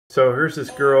So here's this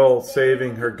girl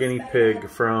saving her guinea pig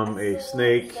from a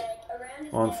snake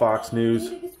on Fox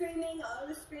News.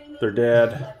 Their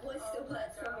dad. And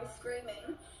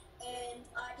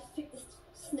I just picked this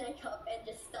snake up and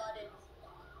just started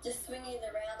swinging it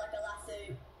around like a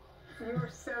lasso. You are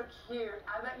so cute.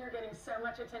 I bet you're getting so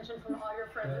much attention from all your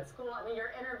friends at school. I mean,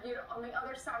 you're interviewed on the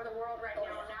other side of the world right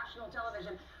now on national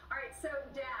television. All right, so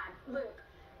Dad, Luke,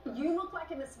 you look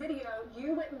like in this video,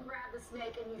 you went and grabbed the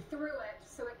snake and you threw it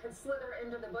so it could slither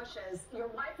into the bushes. Your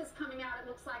wife is coming out. It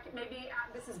looks like maybe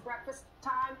this is breakfast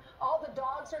time. All the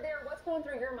dogs are there. What's going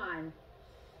through your mind?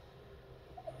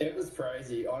 It was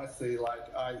crazy, honestly.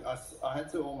 Like I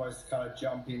had to almost kind of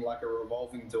jump in like a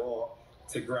revolving door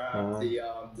to grab the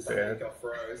snake off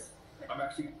Rose.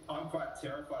 I'm quite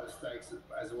terrified of snakes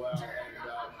as well, and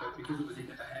but because it was in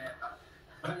the hand,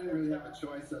 I didn't really have a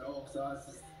choice at all. So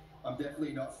I'm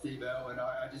definitely not Steve Irwin.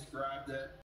 I just grabbed it.